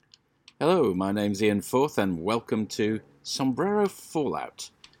Hello, my name's Ian Forth and welcome to Sombrero Fallout,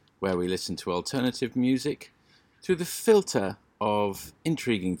 where we listen to alternative music through the filter of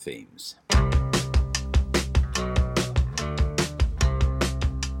intriguing themes.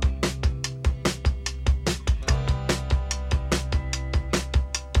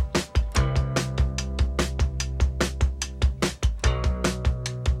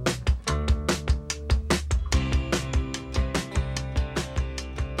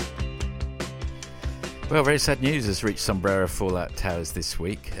 Well, very sad news has reached Sombrero Fallout Towers this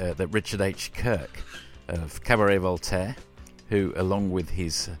week that Richard H. Kirk of Cabaret Voltaire, who, along with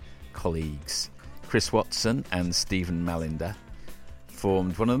his colleagues Chris Watson and Stephen Malinder,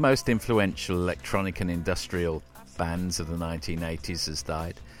 formed one of the most influential electronic and industrial bands of the 1980s, has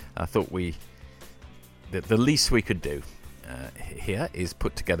died. I thought the least we could do here is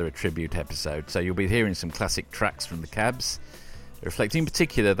put together a tribute episode. So you'll be hearing some classic tracks from the Cabs, reflecting in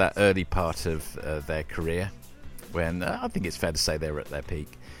particular that early part of their career, when I think it's fair to say they were at their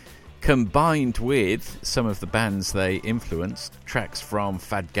peak, combined with some of the bands they influenced, tracks from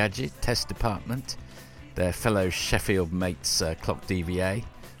Fad Gadget, Test Department, their fellow Sheffield mates Clock DVA,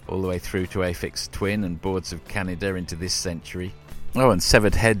 all the way through to Aphex Twin and Boards of Canada into this century. Oh, and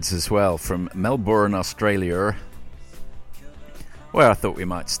Severed Heads as well from Melbourne, Australia. Where I thought we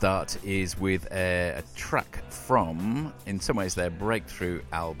might start is with a track from, in some ways, their breakthrough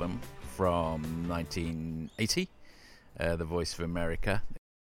album from 1980, The Voice of America.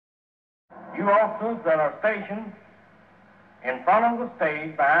 You officers that are stationed in front of the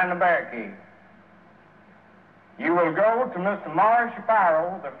stage behind the barricade, you will go to Mr. Morris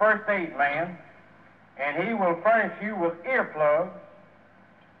Shapiro, the first aid man, and he will furnish you with earplugs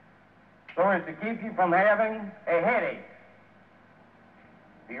so as to keep you from having a headache.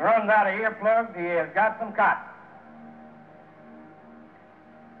 If he runs out of earplugs, he has got some cotton.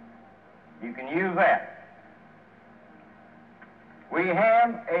 You can use that. We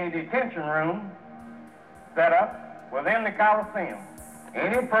have a detention room set up within the Coliseum.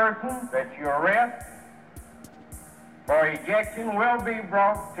 Any person that you arrest for ejection will be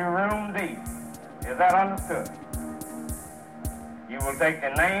brought to room D. Is that understood? You will take the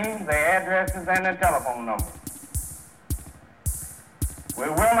names, the addresses, and the telephone numbers. We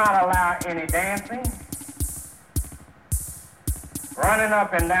will not allow any dancing, running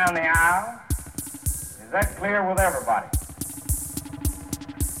up and down the aisle. Is that clear with everybody?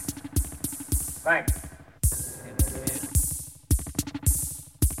 Thank you.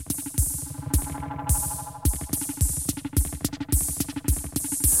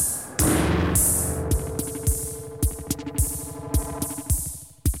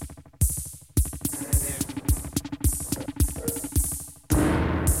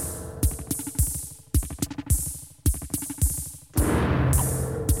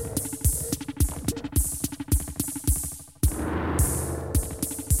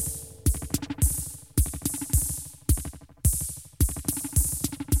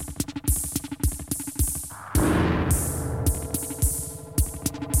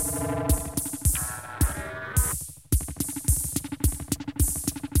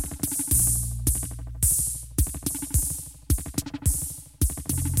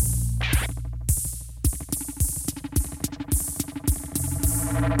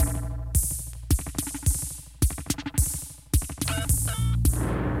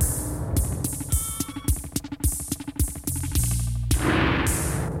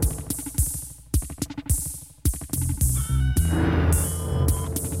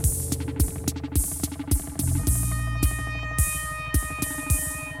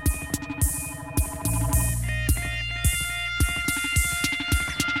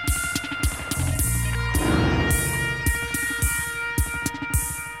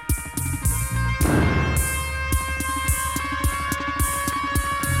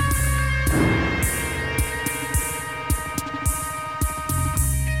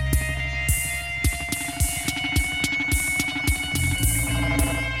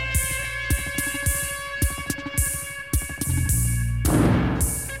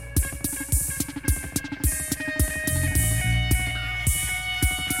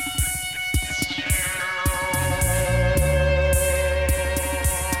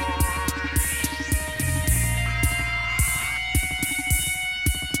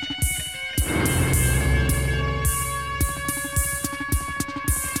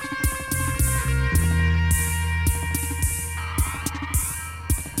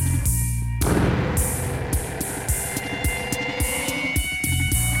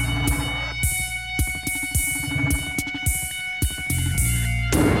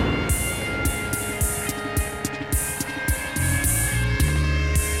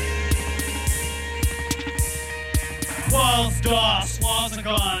 Hell's DOS was a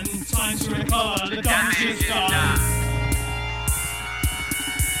gun. Time to recover, the damage is done.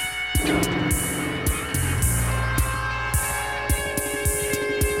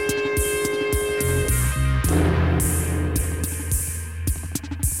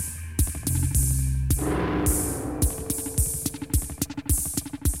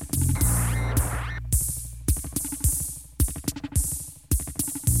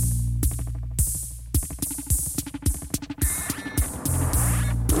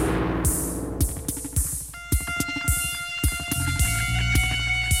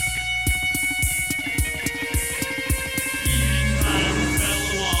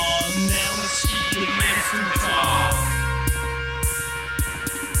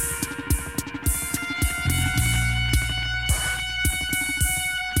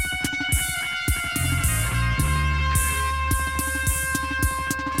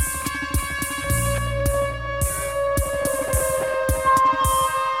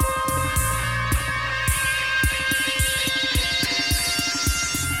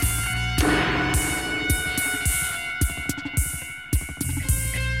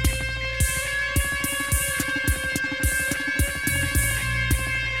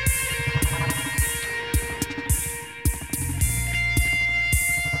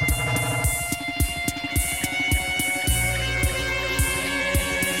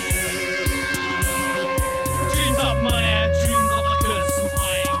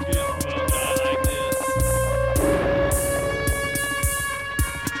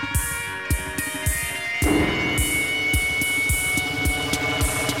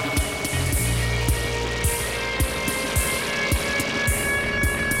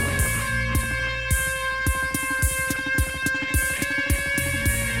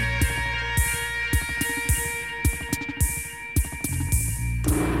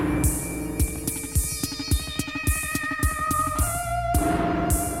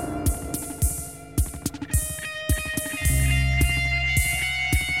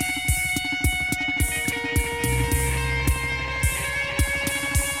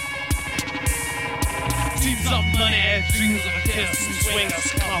 Dreams of a kiss and swing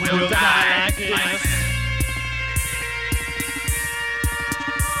us, come, we'll die like this.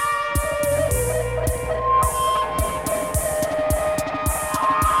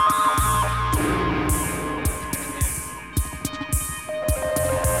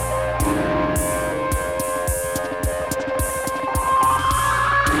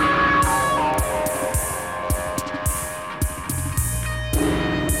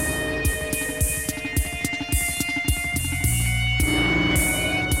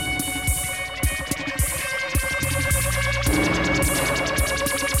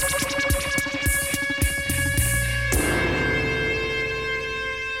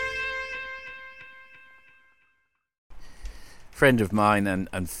 Friend of mine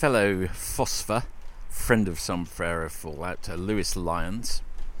and fellow Phosphor, friend of Sombrero Fallout, Lewis Lyons.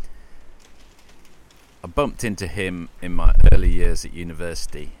 I bumped into him in my early years at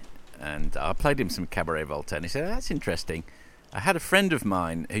university, and I played him some Cabaret Voltaire, and he said, that's interesting. I had a friend of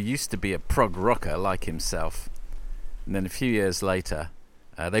mine who used to be a prog rocker like himself, and then a few years later,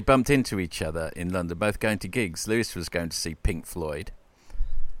 they bumped into each other in London, both going to gigs. Lewis was going to see Pink Floyd,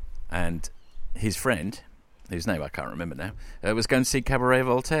 and his friend, whose name I can't remember now, was going to see Cabaret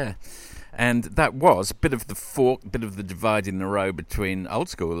Voltaire. And that was a bit of the fork, bit of the divide in the road between old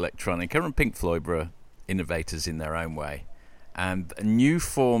school electronica, and Pink Floyd were innovators in their own way, and new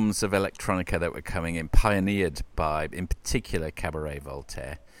forms of electronica that were coming in, pioneered by, in particular, Cabaret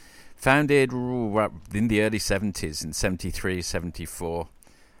Voltaire. Founded in the early 70s, in 73, 74,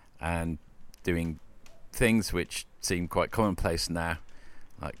 and doing things which seem quite commonplace now,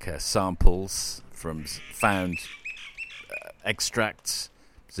 like samples from found extracts,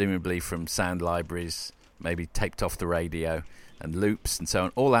 presumably from sound libraries, maybe taped off the radio, and loops and so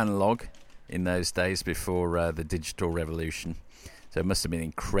on, all analog in those days before the digital revolution. So it must have been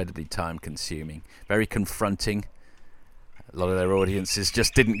incredibly time consuming, very confronting. A lot of their audiences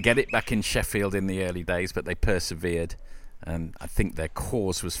just didn't get it back in Sheffield in the early days, but they persevered, and I think their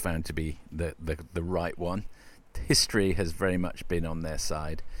cause was found to be the right one. History has very much been on their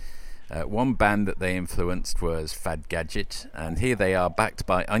side. One band that they influenced was Fad Gadget, and here they are backed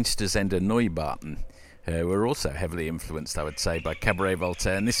by Einstürzender Neubauten, who were also heavily influenced, I would say, by Cabaret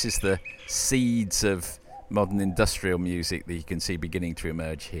Voltaire. And this is the seeds of modern industrial music that you can see beginning to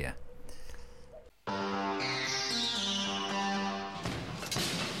emerge here.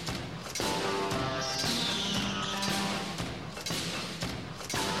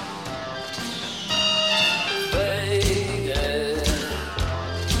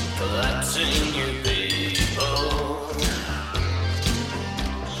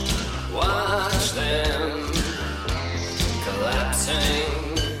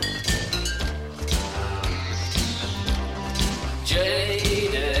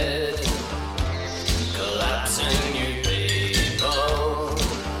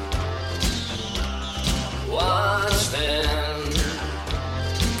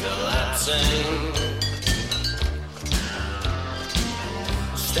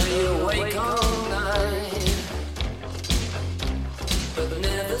 Stay awake all night, but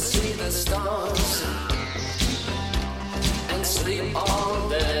never see the stars, and sleep all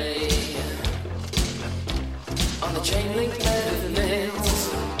day on the chain link bed of nails.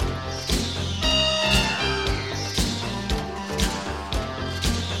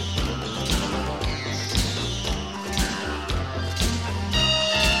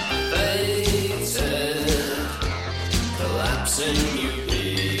 Collapsing you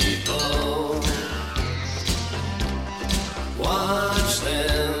people, watch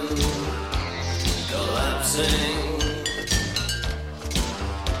them collapsing.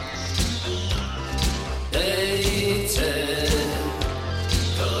 Dated,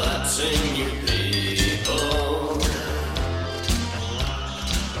 collapsing you people,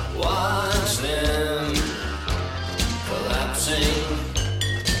 watch them collapsing.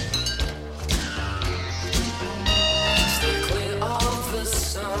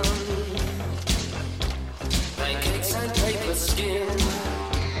 Skin.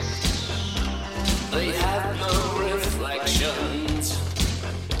 They have no reflections.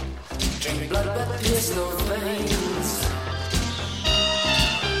 Drink blood but pierce no veins.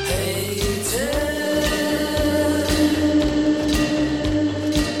 Hated.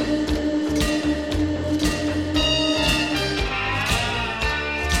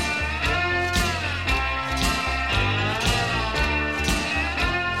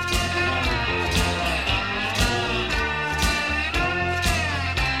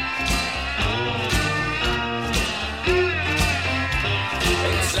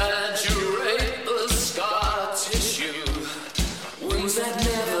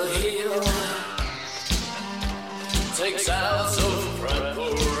 Takes hours of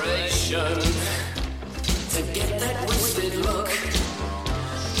preparation to get that wasted look.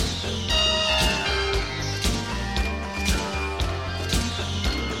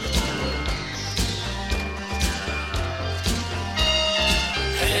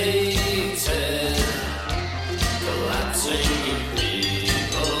 Hated, collapsing you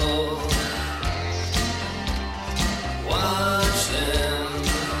people. Watch them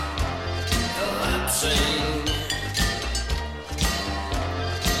collapsing.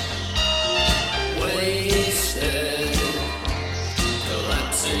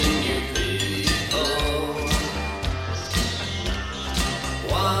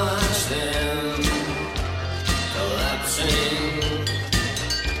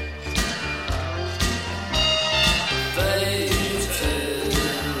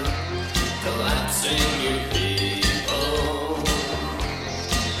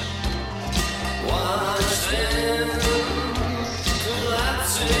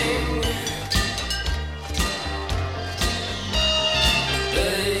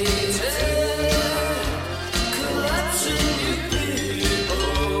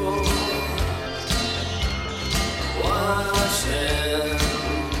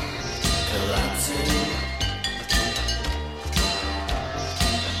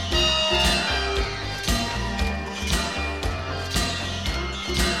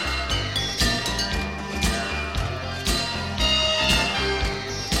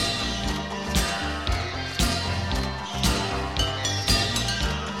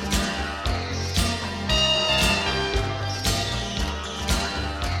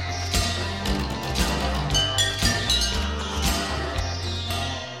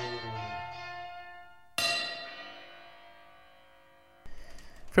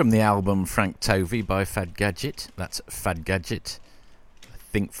 From the album Frank Tovey by Fad Gadget. That's Fad Gadget, I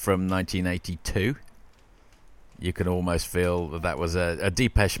think from 1982. You can almost feel that was a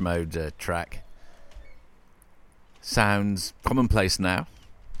Depeche Mode track. Sounds commonplace now,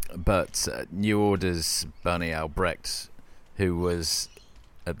 but New Order's Bernie Albrecht, who was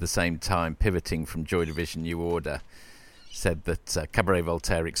at the same time pivoting from Joy Division New Order, said that Cabaret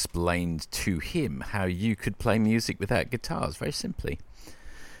Voltaire explained to him how you could play music without guitars, very simply.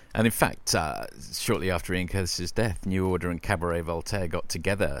 And in fact, shortly after Ian Curtis's death, New Order and Cabaret Voltaire got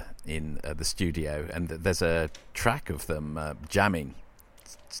together in the studio, and there's a track of them jamming.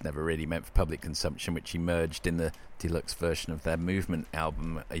 It's never really meant for public consumption, which emerged in the deluxe version of their Movement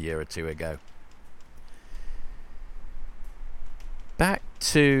album a year or two ago. Back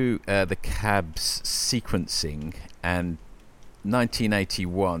to the Cabs sequencing, and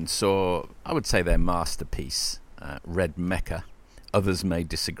 1981 saw, I would say, their masterpiece, Red Mecca. Others may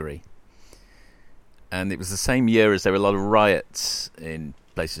disagree. And it was the same year as there were a lot of riots in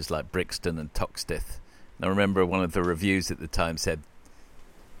places like Brixton and Toxteth. And I remember one of the reviews at the time said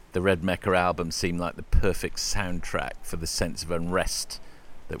the Red Mecca album seemed like the perfect soundtrack for the sense of unrest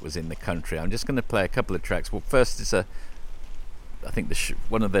that was in the country. I'm just going to play a couple of tracks. Well, first is a I think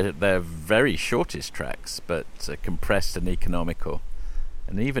one of their very shortest tracks, but compressed and economical.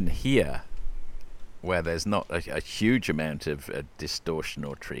 And even here, where there's not a huge amount of distortion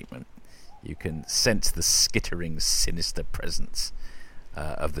or treatment, you can sense the skittering, sinister presence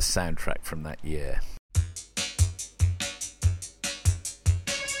of the soundtrack from that year.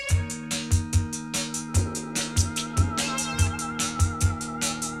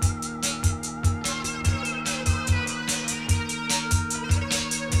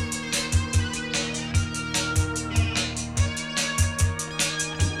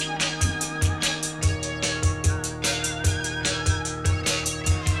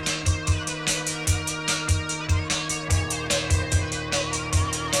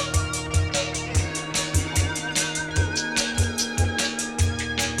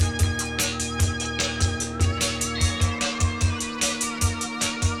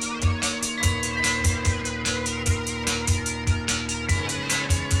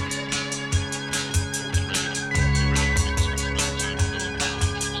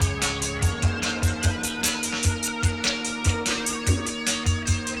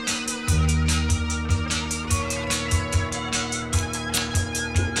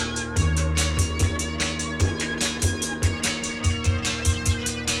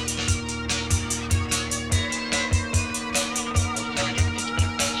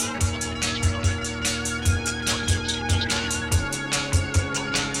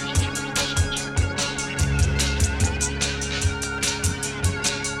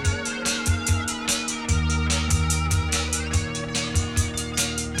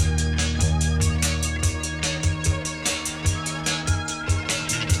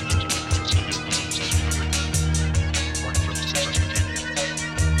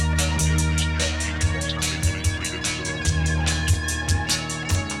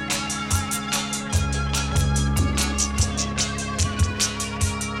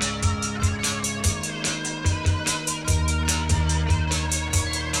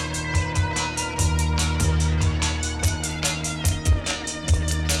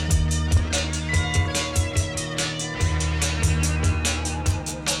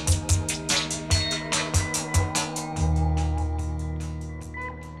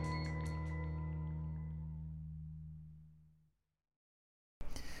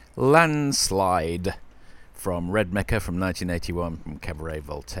 Landslide from Red Mecca from 1981 from Cabaret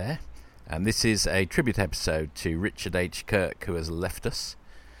Voltaire. And this is a tribute episode to Richard H. Kirk, who has left us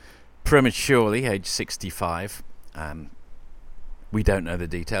prematurely, age 65. We don't know the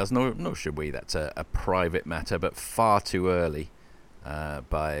details, nor should we. That's a private matter, but far too early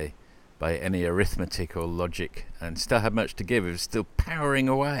by any arithmetic or logic, and still had much to give. It was still powering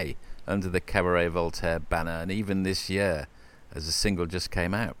away under the Cabaret Voltaire banner, and even this year, as a single just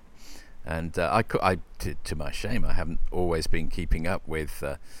came out. And to my shame, I haven't always been keeping up with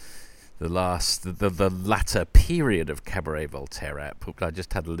the latter period of Cabaret Voltaire output. I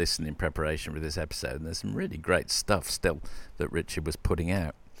just had a listen in preparation for this episode, and there's some really great stuff still that Richard was putting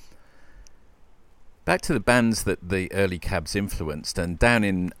out. Back to the bands that the early Cabs influenced, and down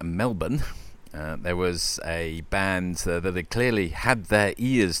in Melbourne, there was a band that had clearly had their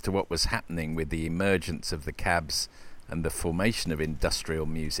ears to what was happening with the emergence of the Cabs and the formation of industrial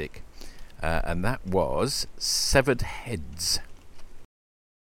music, and that was Severed Heads.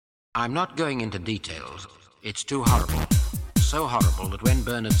 I'm not going into details. It's too horrible. So horrible that when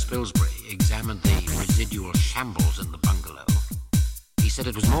Bernard Spilsbury examined the residual shambles in the bungalow, he said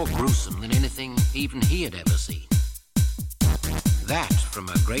it was more gruesome than anything even he had ever seen. That, from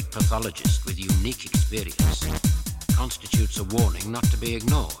a great pathologist with unique experience, constitutes a warning not to be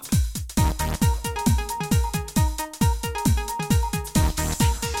ignored.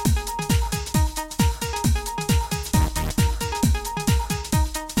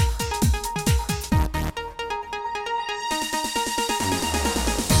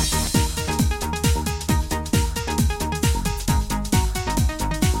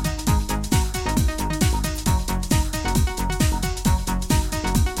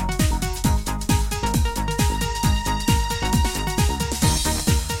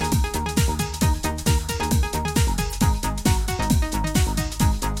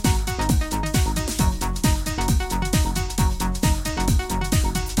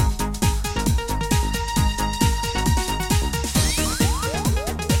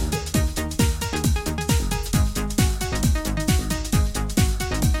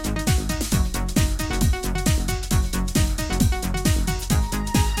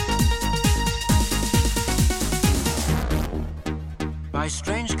 By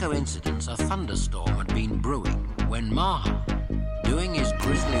strange coincidence, a thunderstorm had been brewing when Maha, doing his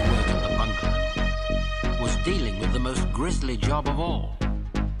grisly work at the bungalow, was dealing with the most grisly job of all.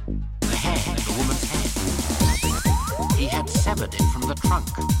 The head, the woman's head. He had severed it from the trunk,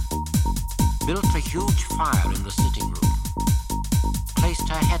 built a huge fire in the sitting room, placed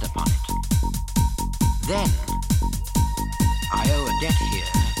her head upon it. Then, I owe a debt here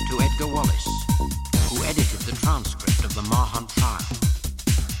to Edgar Wallace, who edited the transcript of the Mahon trial.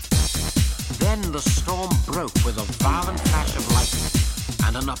 Then the storm broke with a violent flash of lightning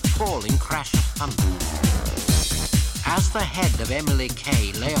and an appalling crash of thunder. As the head of Emily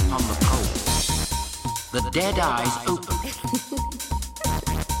Kay lay upon the coals, the dead eyes opened,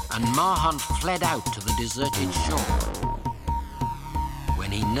 and Mahon fled out to the deserted shore.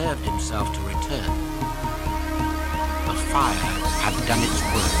 When he nerved himself to return, the fire had done its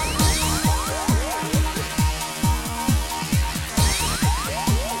work.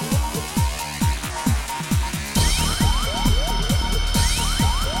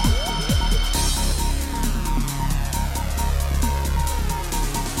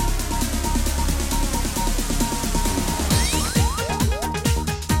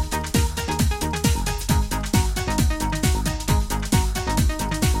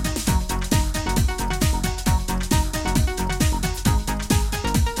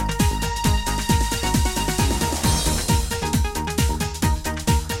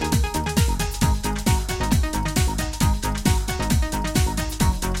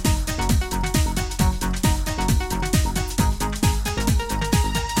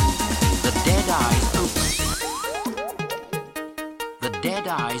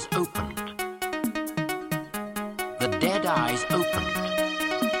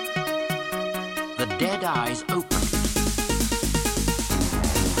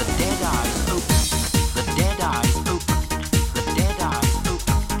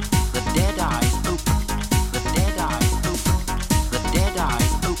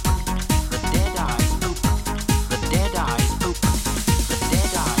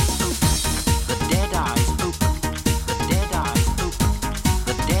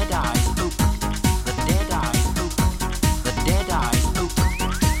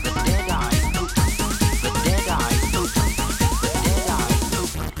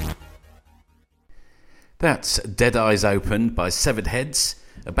 That's Dead Eyes Open by Severed Heads,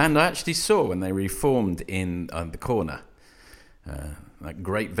 a band I actually saw when they reformed in The Corner. That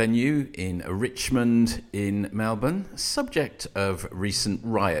great venue in Richmond in Melbourne, subject of recent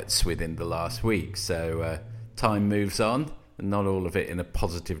riots within the last week. So time moves on, and not all of it in a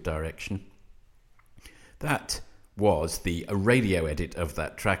positive direction. That was the radio edit of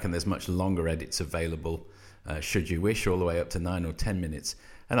that track, and there's much longer edits available should you wish, all the way up to 9 or 10 minutes.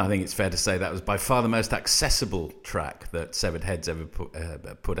 And I think it's fair to say that was by far the most accessible track that Severed Heads ever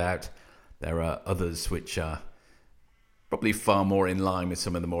put out. There are others which are probably far more in line with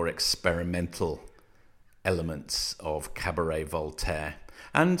some of the more experimental elements of Cabaret Voltaire.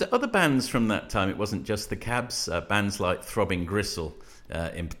 And other bands from that time, it wasn't just the Cabs, bands like Throbbing Gristle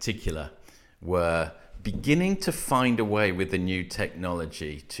in particular, were beginning to find a way with the new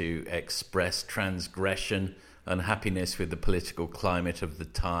technology to express transgression, unhappiness with the political climate of the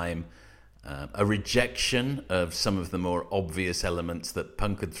time, a rejection of some of the more obvious elements that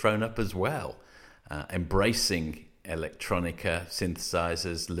punk had thrown up as well, embracing electronica,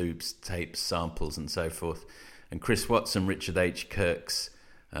 synthesizers, loops, tapes, samples, and so forth. And Chris Watson, Richard H. Kirk's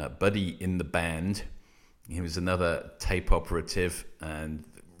buddy in the band, he was another tape operative and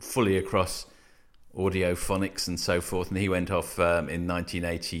fully across audiophonics and so forth, and he went off in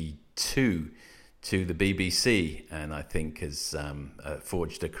 1982 to the BBC, and I think has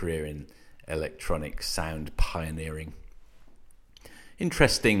forged a career in electronic sound pioneering.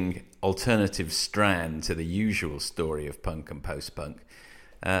 Interesting alternative strand to the usual story of punk and post-punk,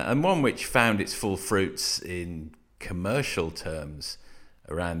 and one which found its full fruits in commercial terms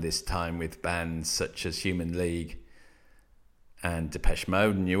around this time with bands such as Human League and Depeche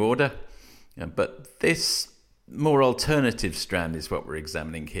Mode and New Order. But this more alternative strand is what we're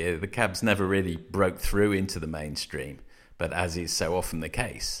examining here. The Cabs never really broke through into the mainstream, but as is so often the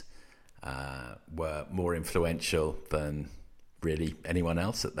case, were more influential than really anyone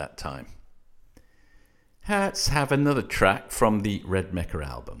else at that time. Let's have another track from the Red Mecca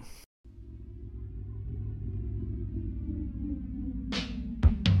album.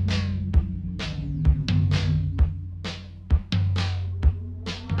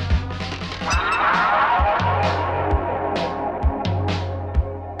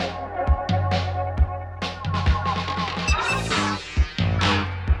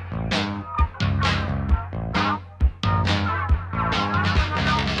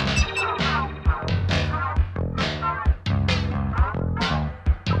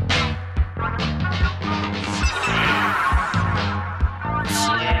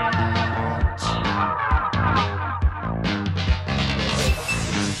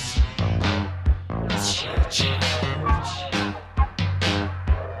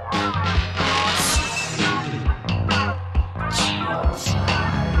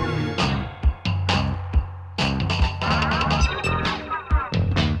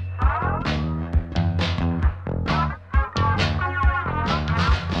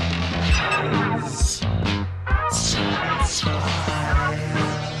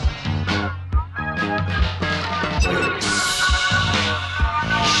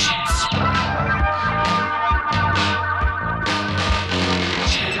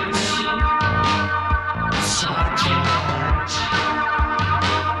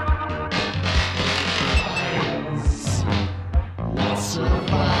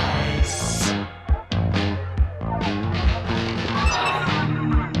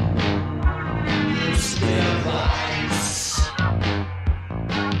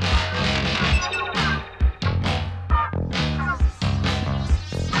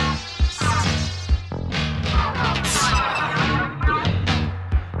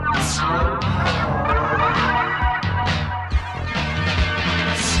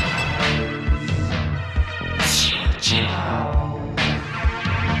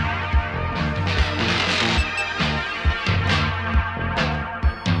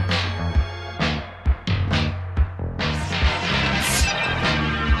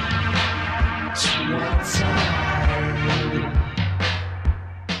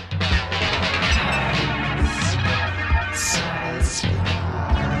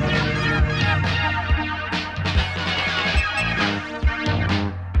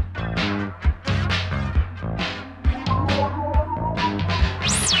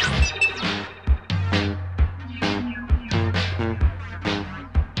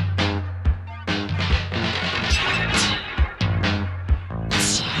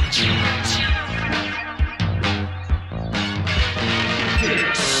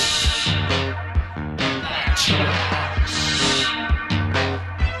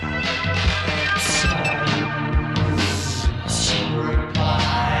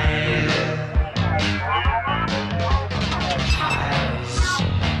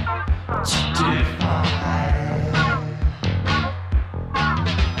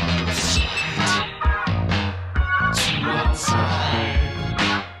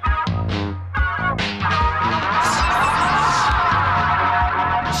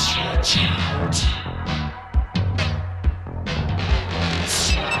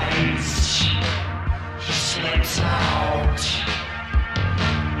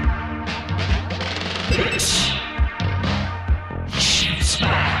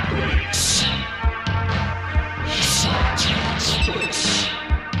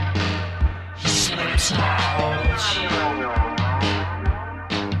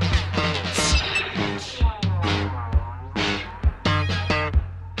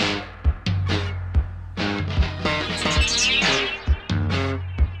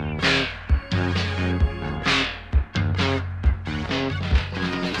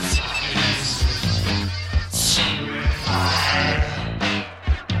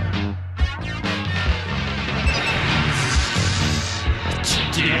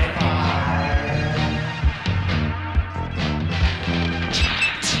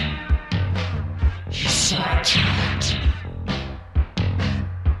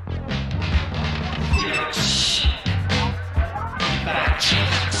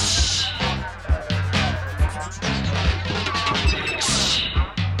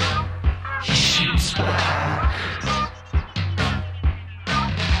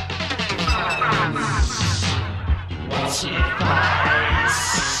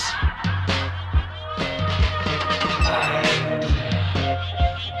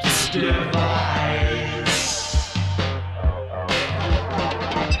 Here,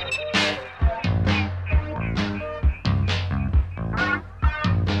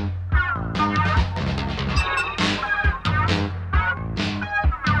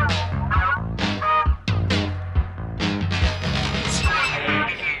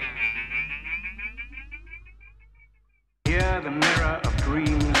 the mirror of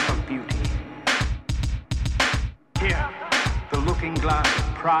dreams of beauty. Here, the looking glass of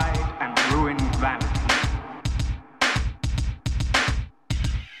pride and ruined vanity.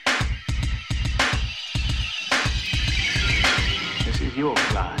 This is your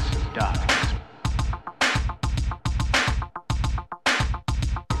glass of darkness.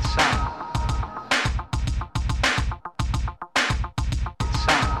 It's sound. It's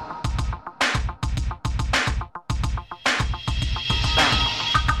sound.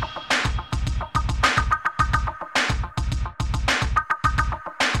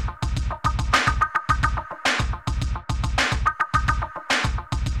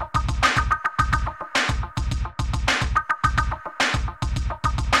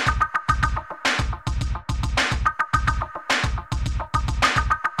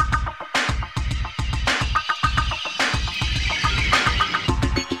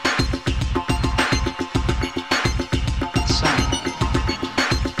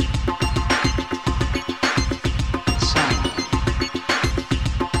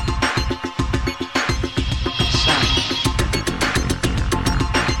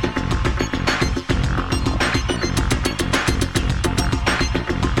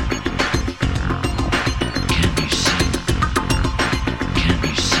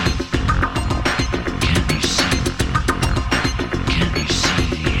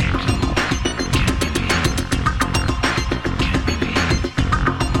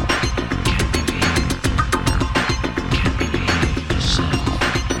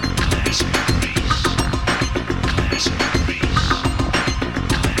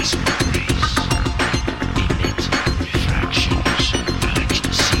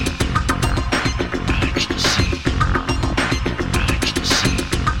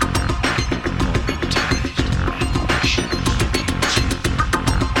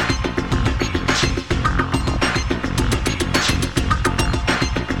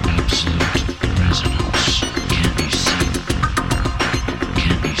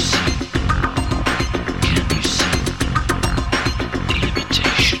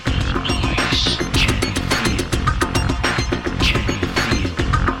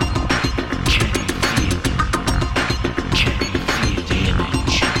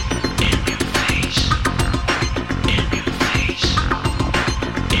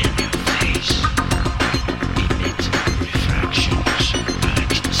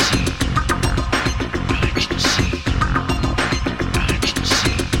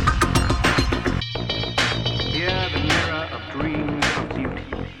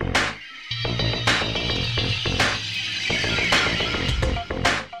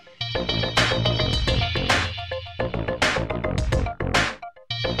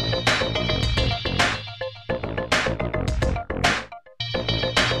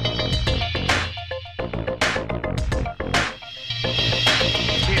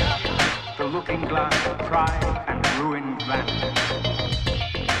 looking glass of pride and ruined vanity.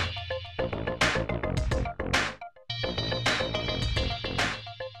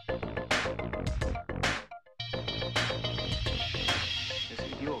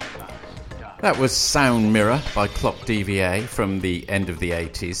 That was Sound Mirror by Clock DVA from the end of the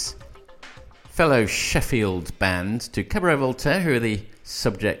 80s. Fellow Sheffield band to Cabaret Voltaire, who are the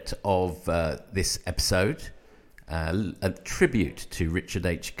subject of this episode. A tribute to Richard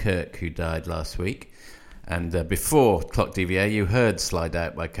H. Kirk, who died last week. And before Clock DVA, you heard Slide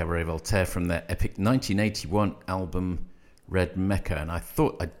Out by Cabaret Voltaire from their epic 1981 album Red Mecca. And I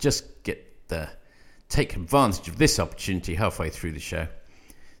thought I'd just take advantage of this opportunity halfway through the show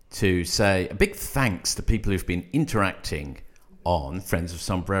to say a big thanks to people who've been interacting on Friends of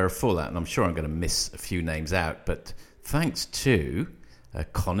Sombrero Fallout, and I'm sure I'm going to miss a few names out, but thanks to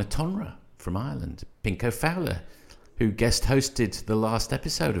Conor Tonra from Ireland, Pinko Fowler, who guest hosted the last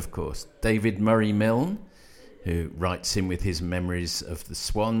episode, of course, David Murray Milne, who writes in with his memories of the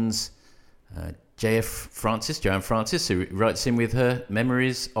Swans, Joanne Francis, who writes in with her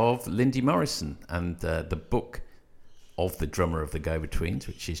memories of Lindy Morrison and the book of the drummer of the Go-Betweens,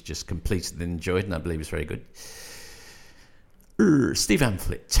 which she's just completed and enjoyed, and I believe is very good. Steve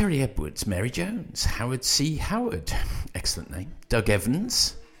Amphlett, Terry Edwards, Mary Jones, Howard C. Howard, excellent name, Doug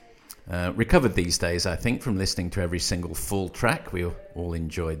Evans, recovered these days, I think, from listening to every single full track. We all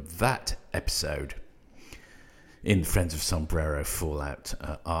enjoyed that episode. in Friends of Sombrero Fallout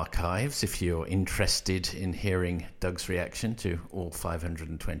archives if you're interested in hearing Doug's reaction to all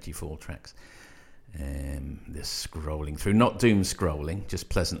 524 tracks. This scrolling through, not doom scrolling, just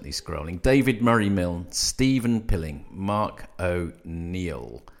pleasantly scrolling. David Murray Milne, Stephen Pilling, Mark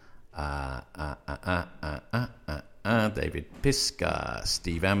O'Neill, David Piscar,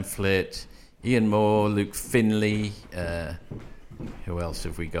 Steve Amphlett, Ian Moore, Luke Finley. Who else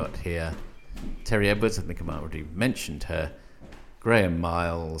have we got here? Terry Edwards, I think I might have already mentioned her. Graham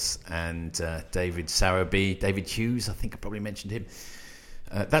Miles and David Sowerby. David Hughes, I think I probably mentioned him.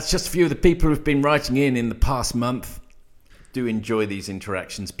 That's just a few of the people who've been writing in the past month. Do enjoy these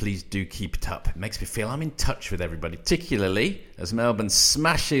interactions. Please do keep it up. It makes me feel I'm in touch with everybody, particularly as Melbourne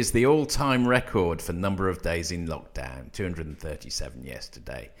smashes the all-time record for number of days in lockdown, 237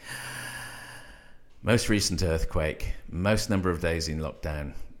 yesterday. Most recent earthquake, most number of days in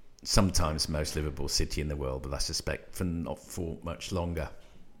lockdown, sometimes most livable city in the world, but I suspect for not for much longer.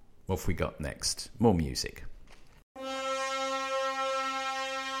 What have we got next? More music.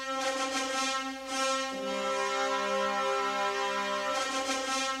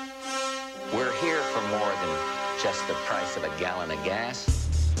 We're here for more than just the price of a gallon of gas.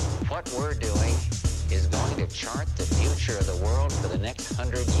 What we're doing is going to chart the future of the world for the next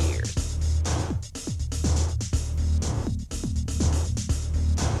 100 years.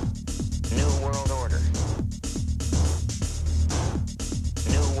 New World Order.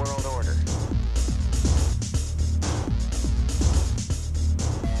 New World Order.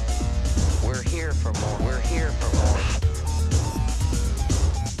 We're here for more. We're here for more.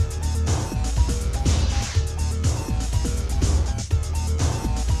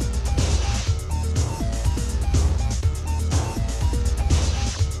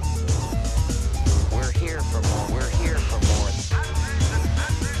 We're here for more. We're here for more.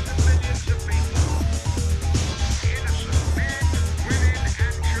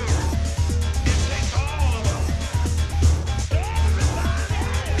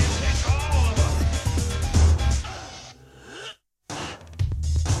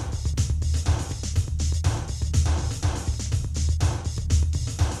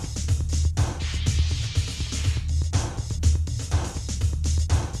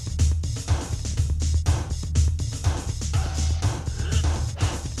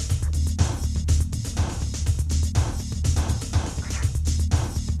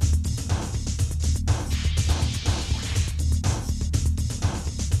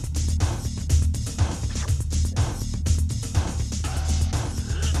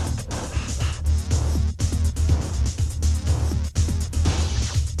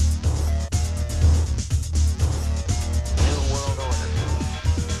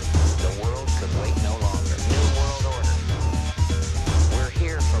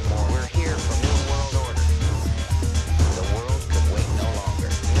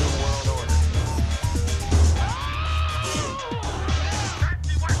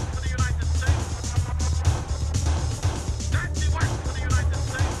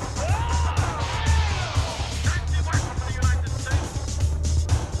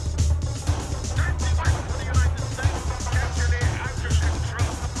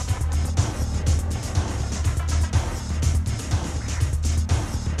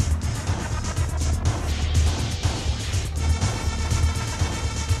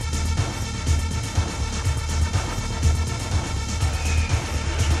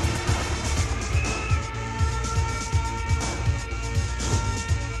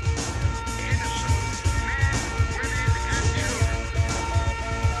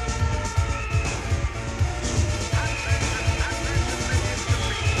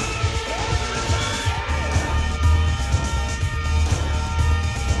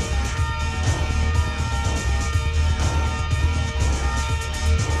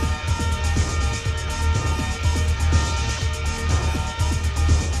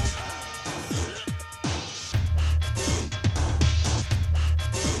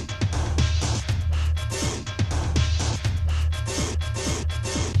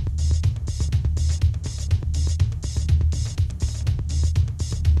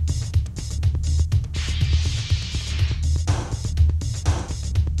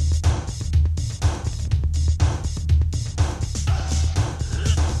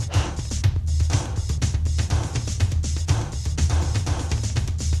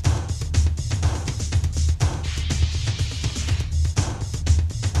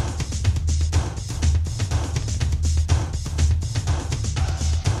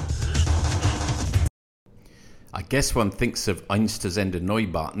 I guess one thinks of Einstürzende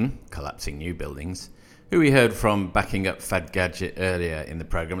Neubauten, collapsing new buildings, who we heard from backing up Fad Gadget earlier in the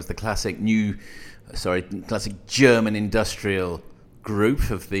programme as the classic new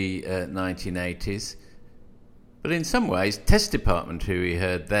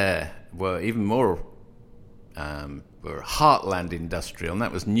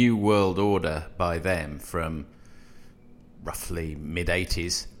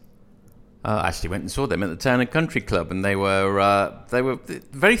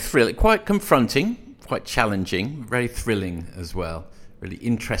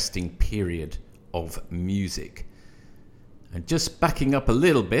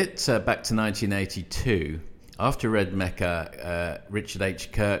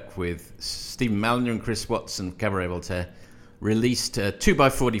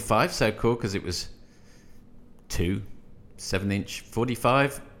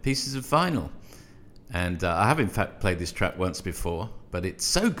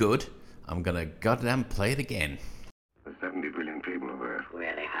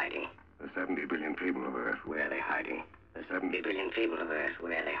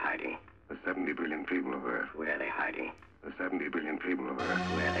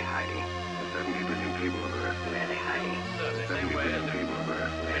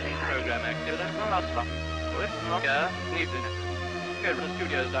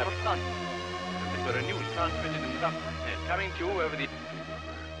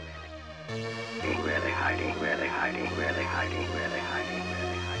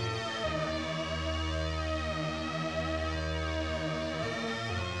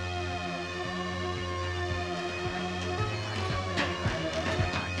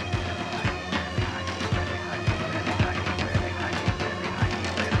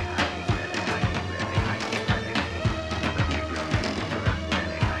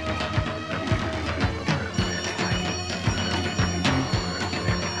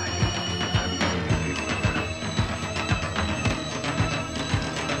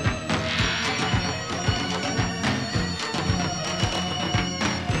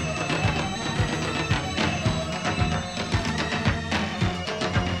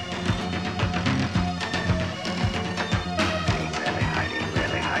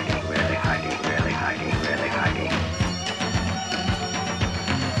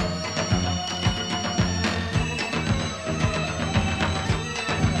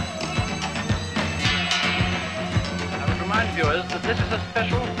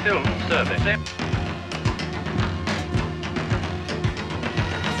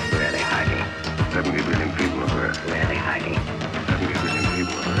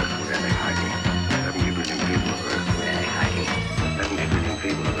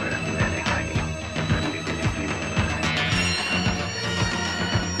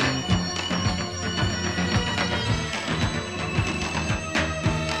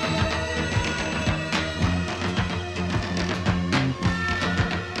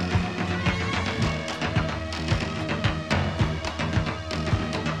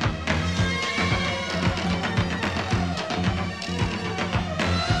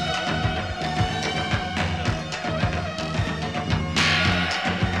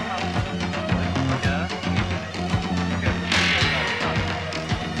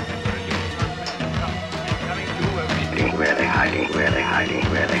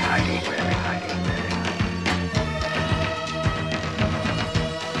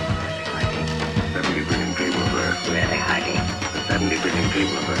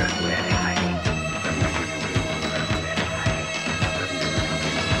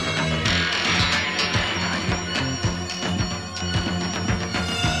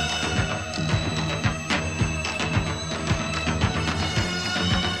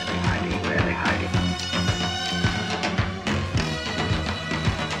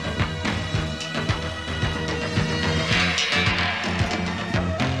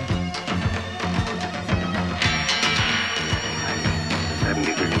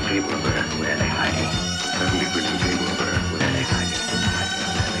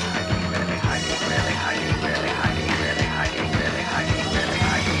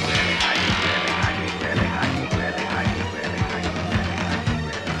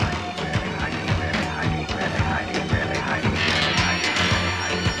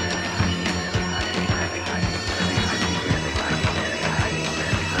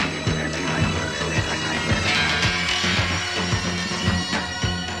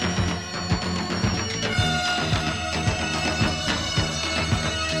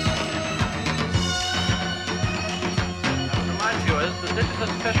Remind viewers that this is a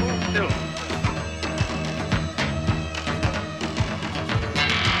special film.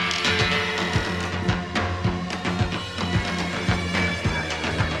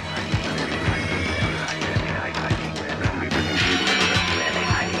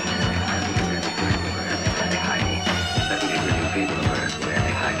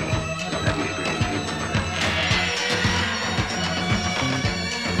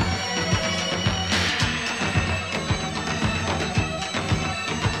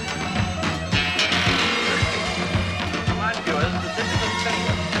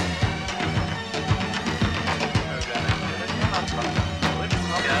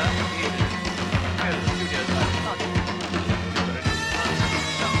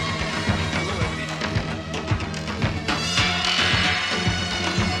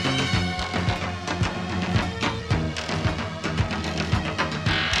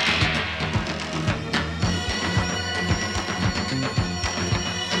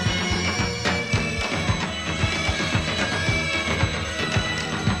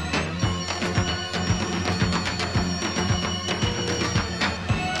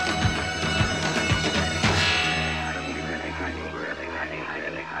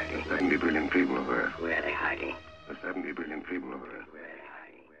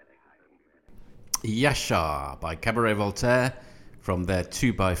 Yashar by Cabaret Voltaire from their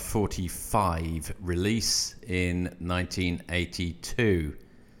 2x45 release in 1982.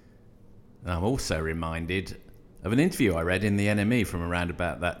 And I'm also reminded of an interview I read in the NME from around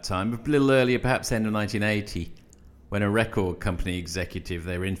about that time, a little earlier, perhaps end of 1980, when a record company executive,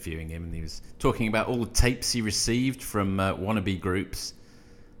 they were interviewing him, and he was talking about all the tapes he received from wannabe groups.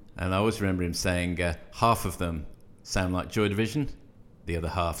 And I always remember him saying half of them sound like Joy Division, the other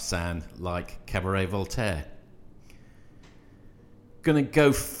half sound like Cabaret Voltaire. Going to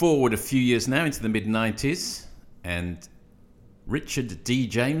go forward a few years now into the mid-90s, and Richard D.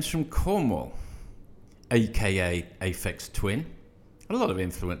 James from Cornwall, aka Aphex Twin. A lot of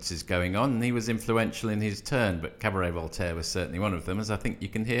influences going on, and he was influential in his turn, but Cabaret Voltaire was certainly one of them, as I think you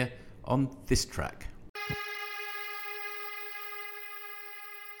can hear on this track.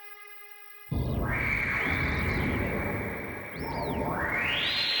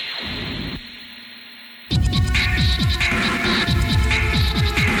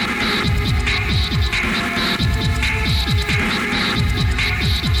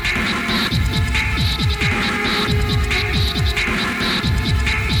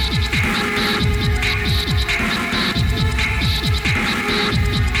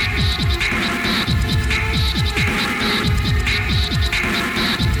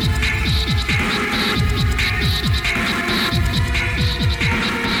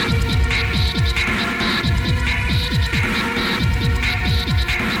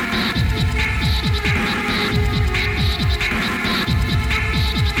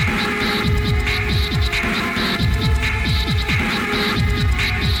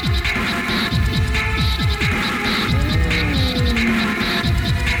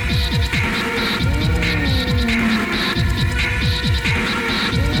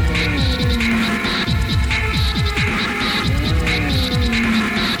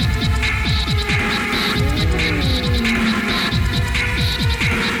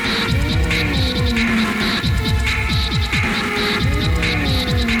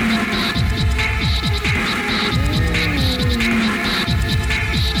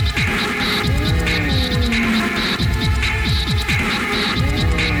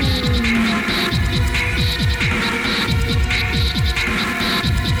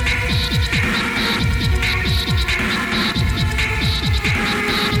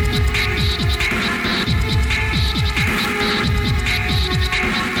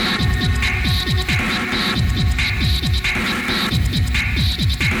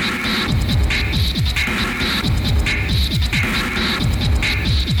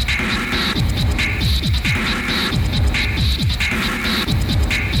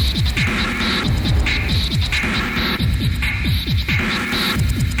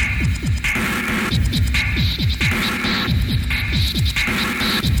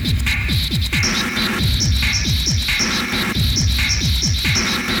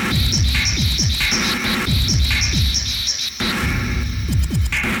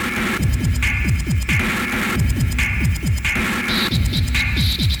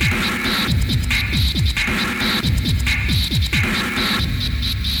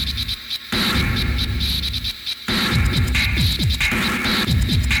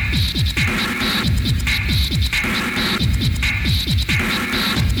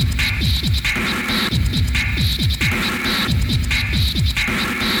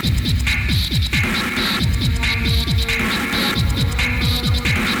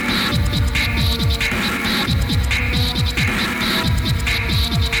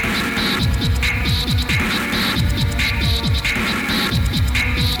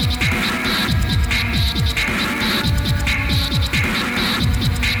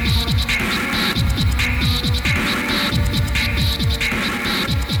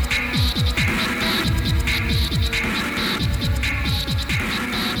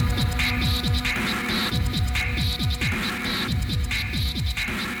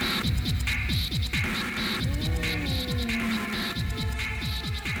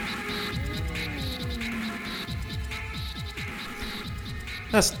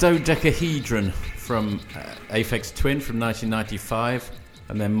 That's Dodecahedron from Aphex Twin from 1995,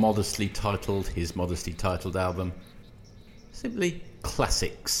 and then his modestly titled album, simply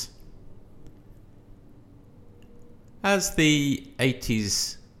Classics. As the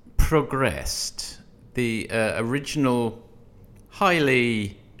 80s progressed, the original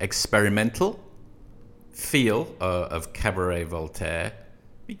highly experimental feel of Cabaret Voltaire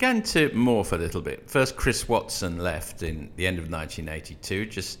began to morph a little bit. First, Chris Watson left in the end of 1982,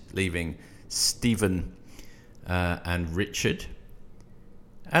 just leaving Stephen and Richard.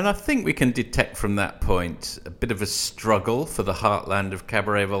 And I think we can detect from that point a bit of a struggle for the heartland of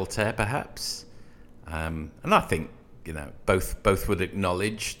Cabaret Voltaire, perhaps. And I think, both would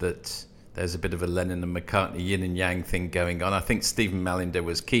acknowledge that there's a bit of a Lennon and McCartney yin and yang thing going on. I think Stephen Mallinder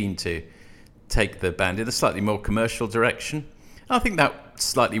was keen to take the band in a slightly more commercial direction. I think that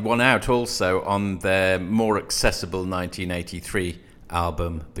slightly won out also on their more accessible 1983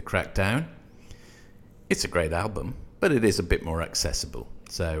 album, The Crackdown. It's a great album, but it is a bit more accessible.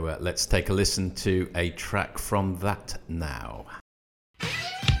 So let's take a listen to a track from that now.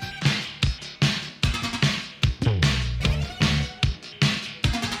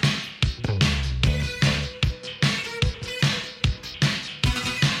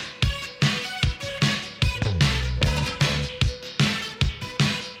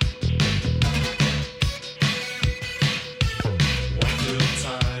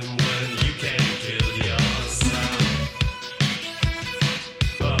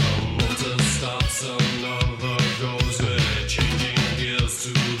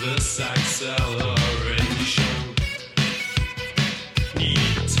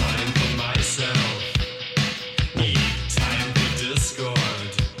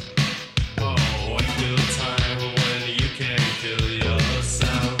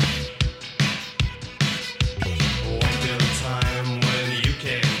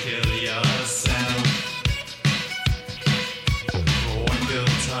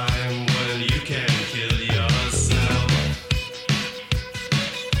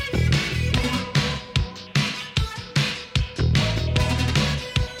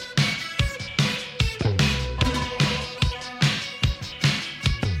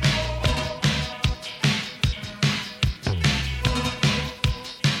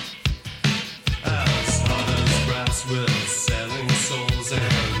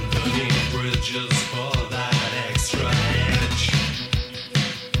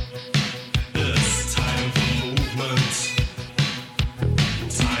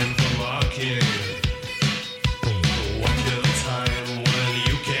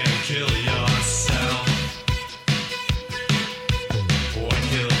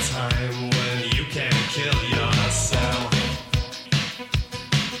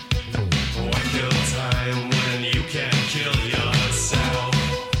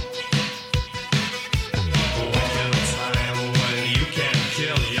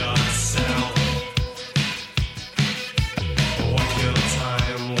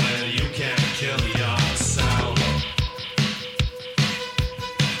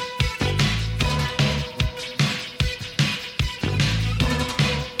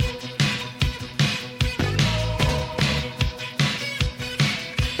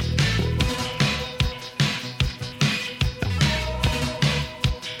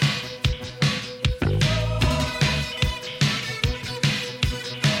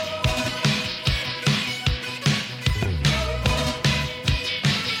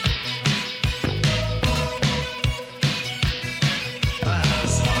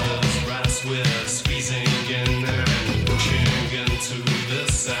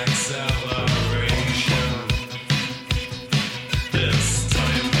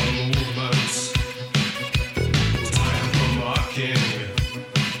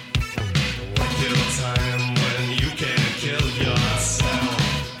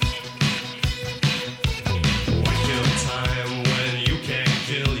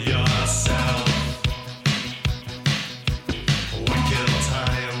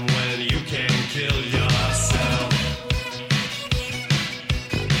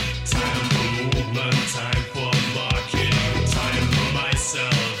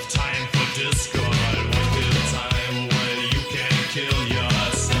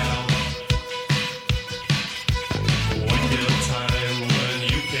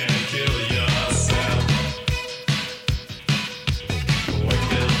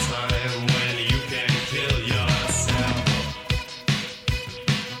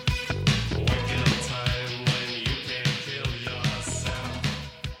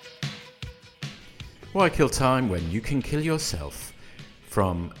 Why Kill Time When You Can Kill Yourself,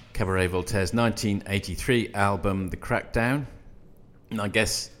 from Cabaret Voltaire's 1983 album The Crackdown. And I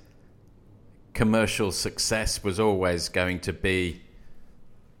guess commercial success was always going to be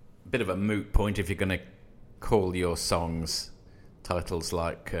a bit of a moot point if you're going to call your songs titles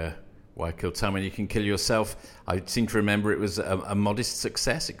like Why Kill Time When You Can Kill Yourself. I seem to remember it was a modest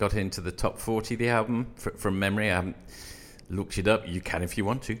success. It got into the top 40, the album, from memory. I haven't looked it up. You can if you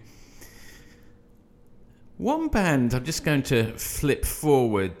want to. One band, I'm just going to flip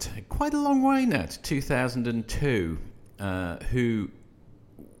forward quite a long way now to 2002, who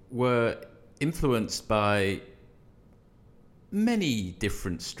were influenced by many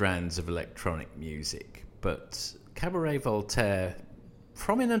different strands of electronic music, but Cabaret Voltaire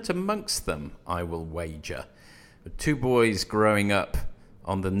prominent amongst them, I will wager. Two boys growing up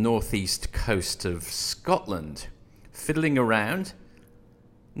on the northeast coast of Scotland, fiddling around,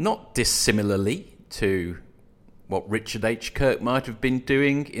 not dissimilarly to what Richard H. Kirk might have been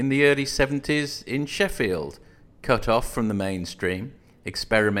doing in the early 70s in Sheffield, cut off from the mainstream,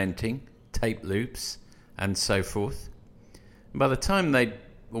 experimenting, tape loops, and so forth. And by the time they'd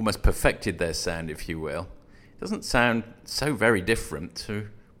almost perfected their sound, if you will, it doesn't sound so very different to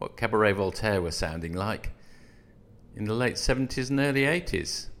what Cabaret Voltaire were sounding like in the late 70s and early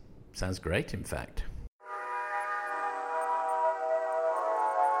 80s. Sounds great, in fact.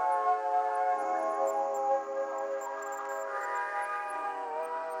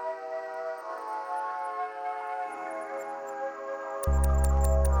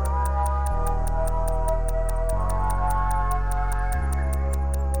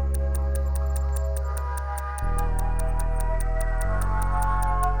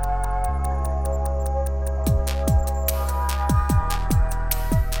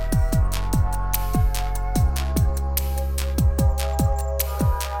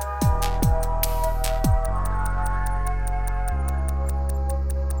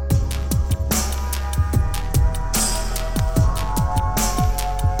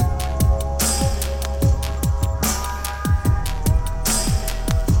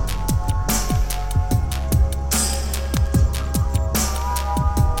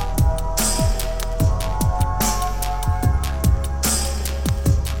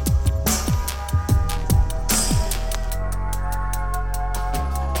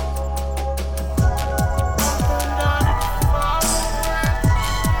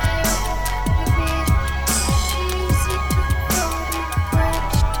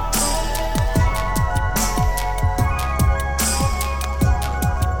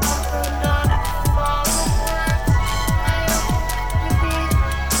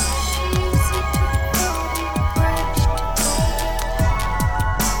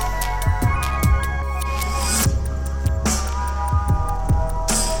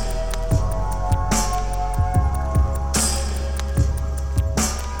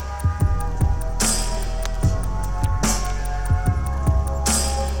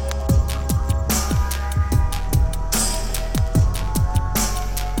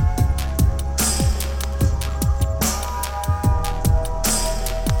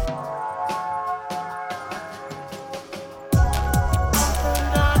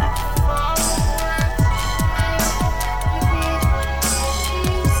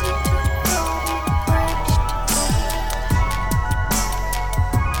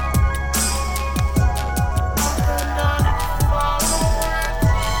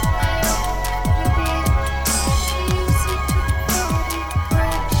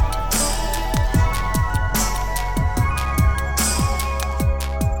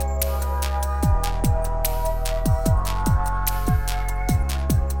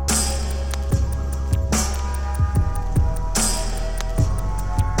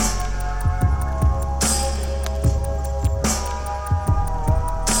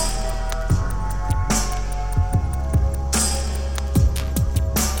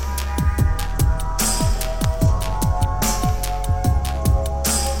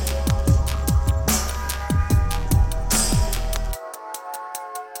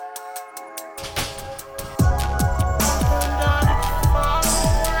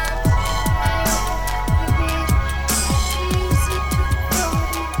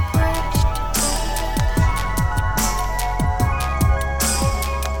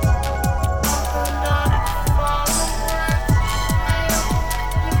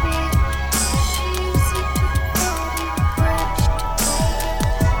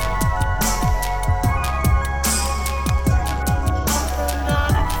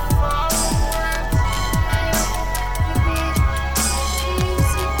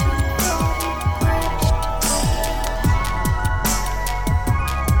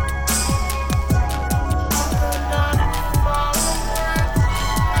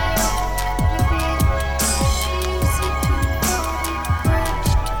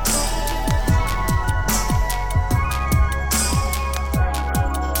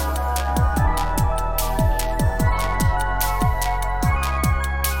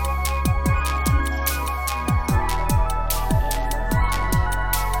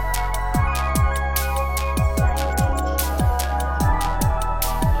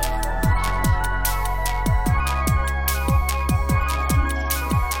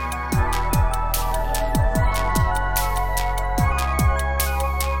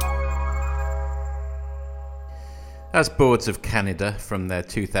 That's Boards of Canada from their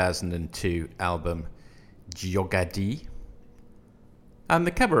 2002 album Djogadi. And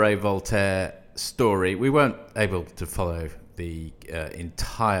the Cabaret Voltaire story, we weren't able to follow the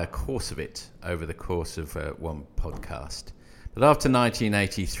entire course of it over the course of one podcast. But after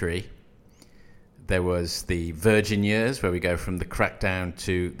 1983, there was the Virgin Years, where we go from the crackdown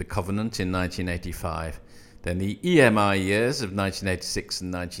to the Covenant in 1985. Then the EMI years of 1986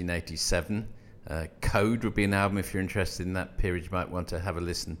 and 1987. Code would be an album, if you're interested in that period, you might want to have a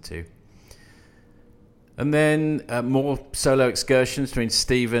listen to. And then more solo excursions between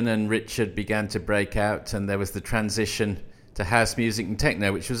Stephen and Richard began to break out, and there was the transition to house music and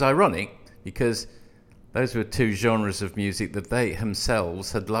techno, which was ironic because those were two genres of music that they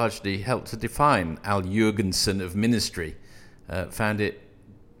themselves had largely helped to define. Al Jourgensen of Ministry found it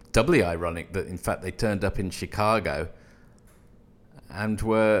doubly ironic that, in fact, they turned up in Chicago and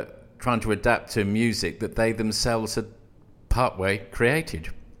were trying to adapt to music that they themselves had partway created.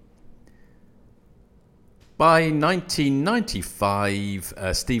 By 1995,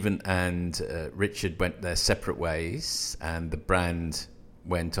 Stephen and Richard went their separate ways, and the brand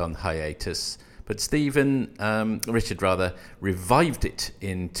went on hiatus. But Richard revived it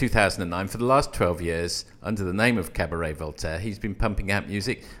in 2009. For the last 12 years, under the name of Cabaret Voltaire, he's been pumping out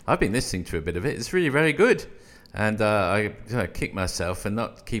music. I've been listening to a bit of it. It's really very good. And I kick myself for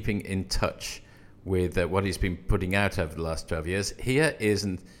not keeping in touch with what he's been putting out over the last 12 years. Here is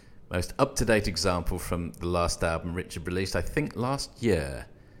an most up-to-date example from the last album Richard released, I think, last year.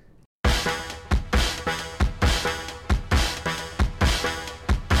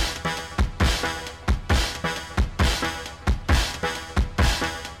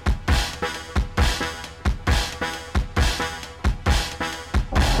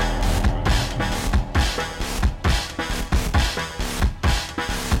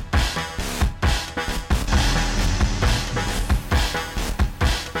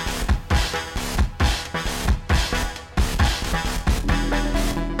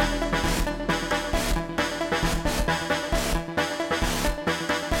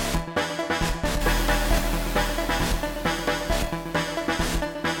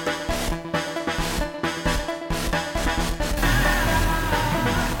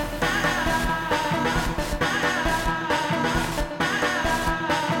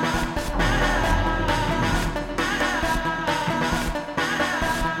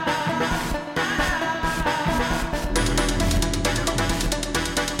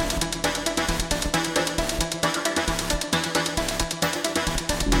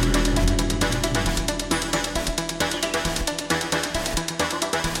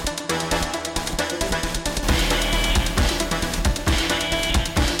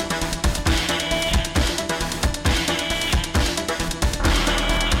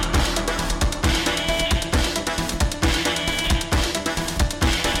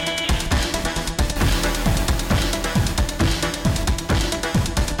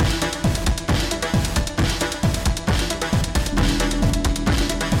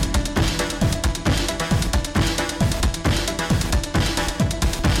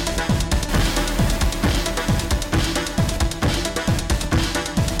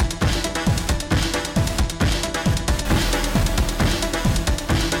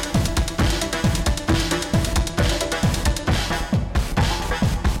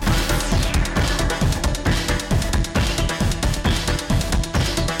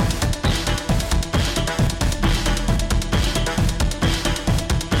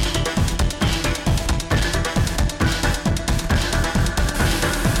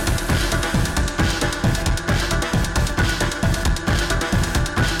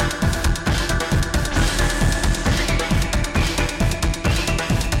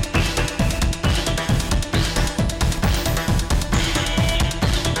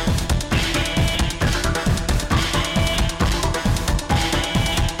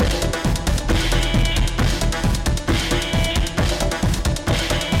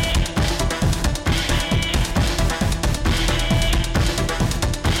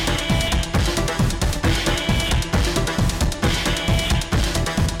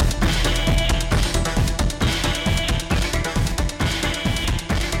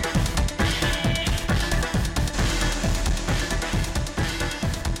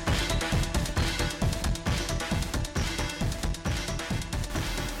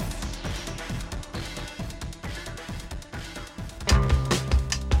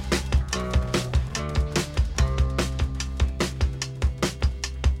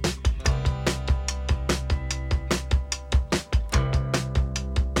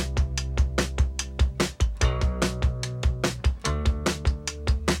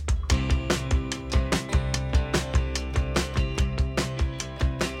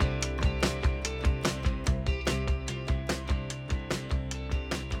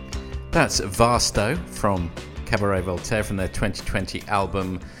 That's Vasto from Cabaret Voltaire from their 2020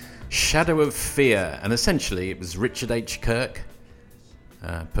 album Shadow of Fear, and essentially it was Richard H. Kirk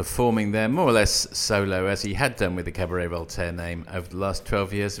performing there more or less solo, as he had done with the Cabaret Voltaire name over the last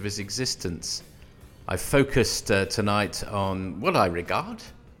 12 years of his existence. I focused tonight on what I regard,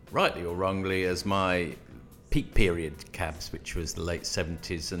 rightly or wrongly, as my peak period cabs, which was the late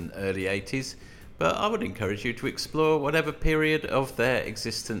 70s and early 80s, but I would encourage you to explore whatever period of their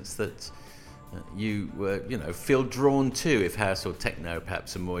existence that you feel drawn to. If house or techno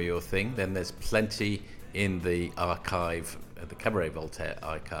perhaps are more your thing, then there's plenty in the archive, the Cabaret Voltaire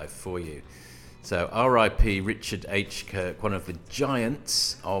archive for you. So R.I.P. Richard H. Kirk, one of the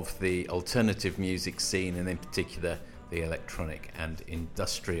giants of the alternative music scene, and in particular the electronic and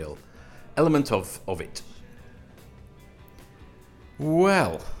industrial element of it.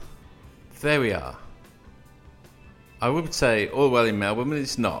 Well, there we are. I would say all well in Melbourne, but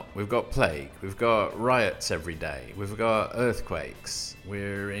it's not. We've got plague, we've got riots every day, we've got earthquakes,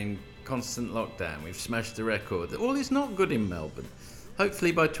 we're in constant lockdown, we've smashed the record. All is not good in Melbourne.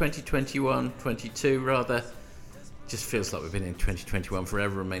 Hopefully by 2021, 22 rather, just feels like we've been in 2021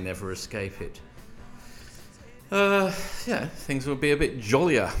 forever and may never escape it. Things will be a bit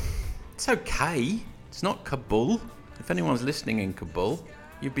jollier. It's okay. It's not Kabul. If anyone's listening in Kabul,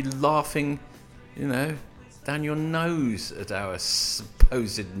 you'd be laughing, down your nose at our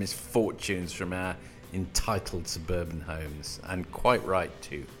supposed misfortunes from our entitled suburban homes, and quite right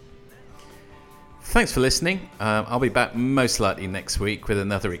too. Thanks for listening. I'll be back most likely next week with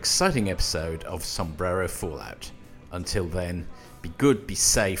another exciting episode of Sombrero Fallout. Until then, be good, be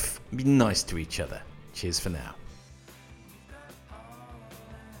safe, be nice to each other. Cheers for now.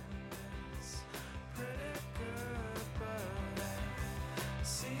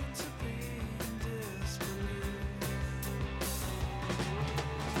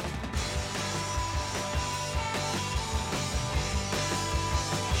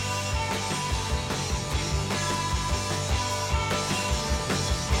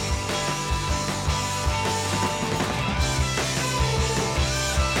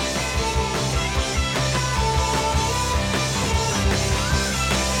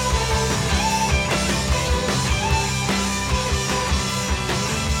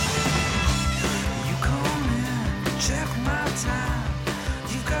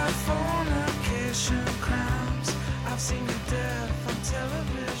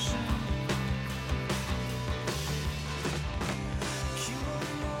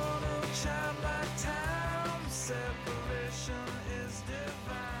 Separation is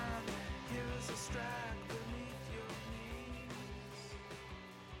divine. Here is a strike beneath.